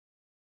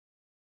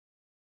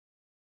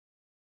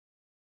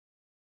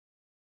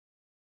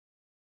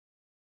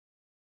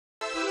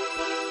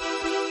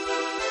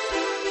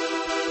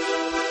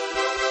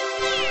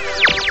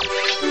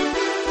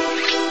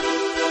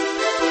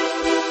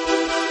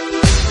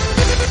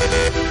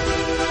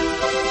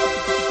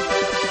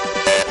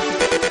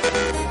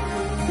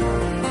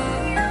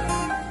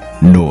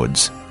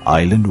Nodes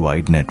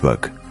Island-wide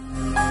Network.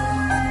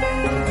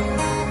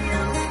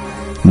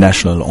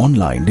 National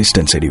Online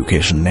Distance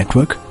Education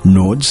Network,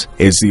 NODES,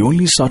 is the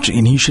only such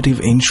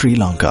initiative in Sri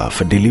Lanka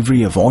for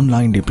delivery of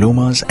online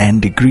diplomas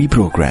and degree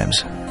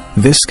programs.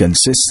 This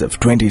consists of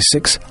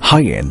 26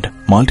 high-end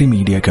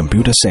multimedia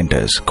computer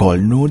centers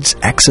called Nodes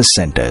Access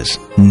Centers,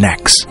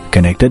 NACs,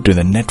 connected to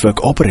the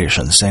Network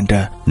Operations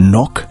Center,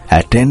 NOC,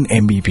 at 10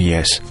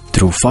 Mbps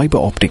through fiber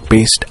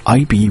optic-based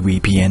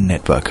IPVPN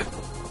network.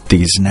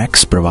 These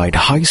NACs provide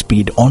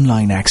high-speed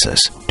online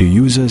access to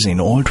users in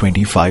all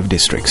 25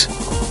 districts.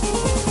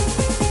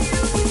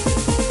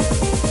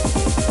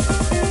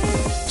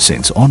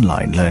 Since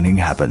online learning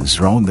happens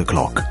round the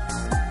clock,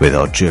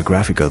 without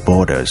geographical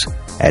borders,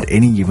 at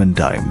any given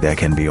time there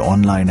can be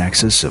online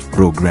access of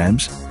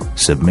programs,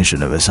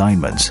 submission of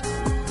assignments,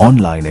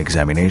 online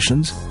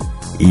examinations,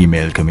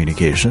 email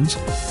communications,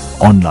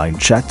 online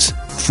chats,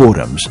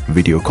 forums,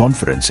 video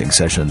conferencing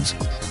sessions,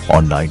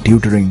 online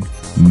tutoring,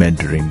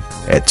 mentoring,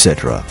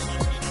 etc.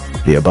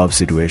 The above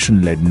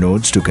situation led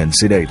Nodes to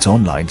consider its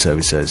online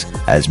services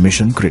as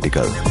mission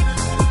critical.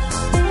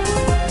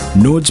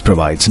 Nodes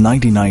provides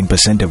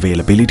 99%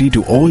 availability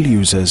to all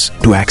users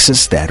to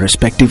access their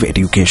respective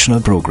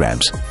educational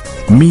programs.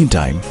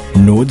 Meantime,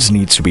 Nodes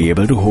needs to be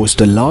able to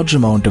host a large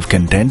amount of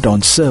content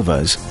on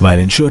servers while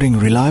ensuring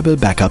reliable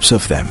backups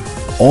of them.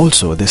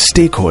 Also, the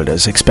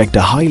stakeholders expect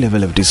a high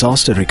level of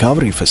disaster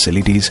recovery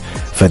facilities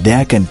for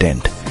their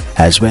content,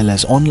 as well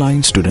as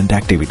online student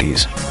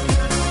activities.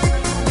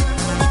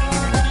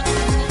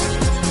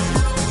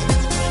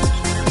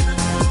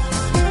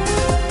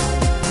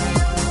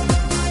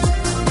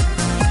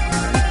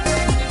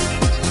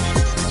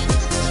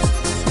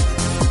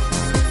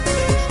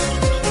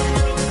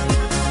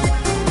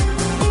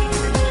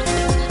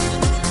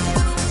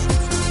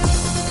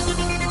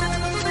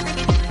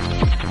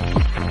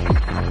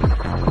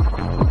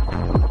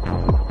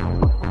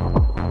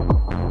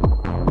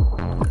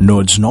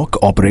 Nodes NOC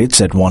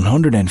operates at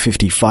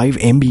 155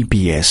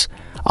 Mbps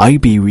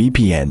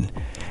IPVPN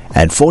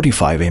and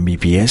 45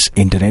 Mbps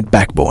Internet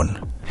backbone.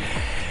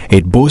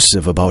 It boasts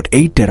of about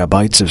 8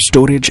 terabytes of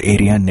storage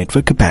area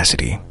network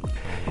capacity.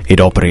 It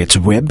operates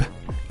web,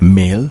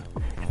 mail,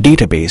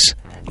 database,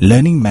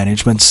 learning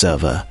management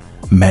server,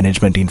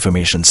 management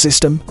information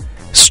system,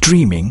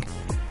 streaming,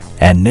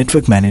 and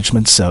network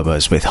management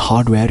servers with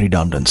hardware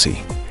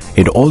redundancy.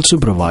 It also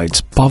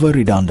provides power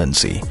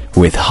redundancy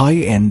with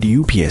high-end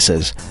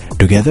UPSs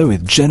together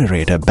with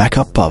generator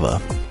backup power.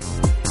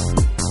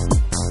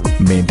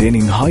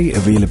 Maintaining high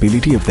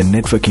availability of the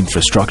network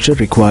infrastructure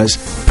requires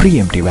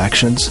preemptive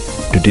actions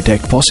to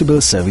detect possible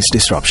service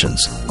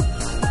disruptions.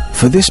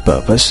 For this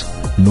purpose,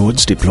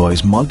 Nodes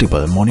deploys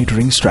multiple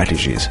monitoring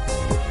strategies.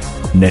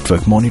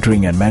 Network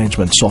monitoring and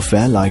management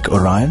software like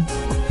Orion,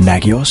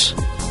 Nagios,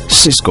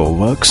 Cisco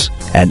Works,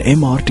 and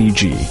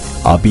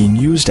MRTG are being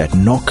used at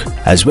NOC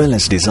as well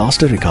as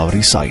disaster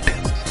recovery site.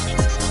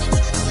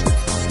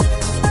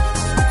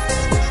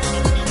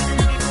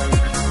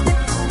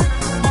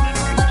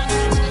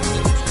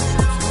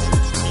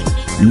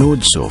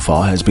 Nodes so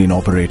far has been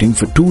operating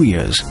for 2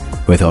 years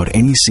without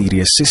any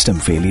serious system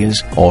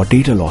failures or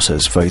data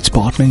losses for its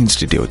partner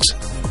institutes.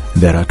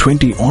 There are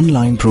 20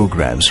 online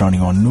programs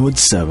running on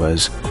Nodes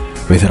servers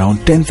with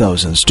around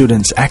 10,000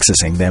 students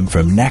accessing them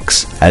from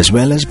NACs as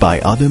well as by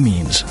other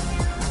means.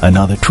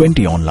 Another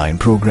 20 online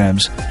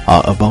programs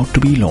are about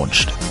to be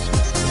launched.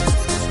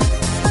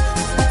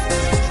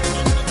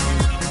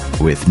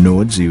 With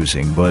Nodes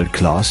using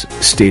world-class,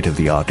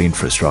 state-of-the-art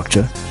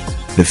infrastructure,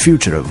 the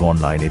future of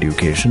online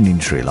education in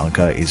Sri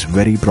Lanka is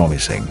very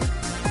promising,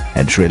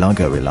 and Sri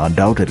Lanka will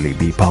undoubtedly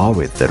be par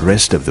with the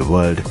rest of the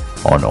world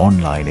on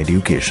online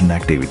education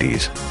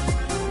activities.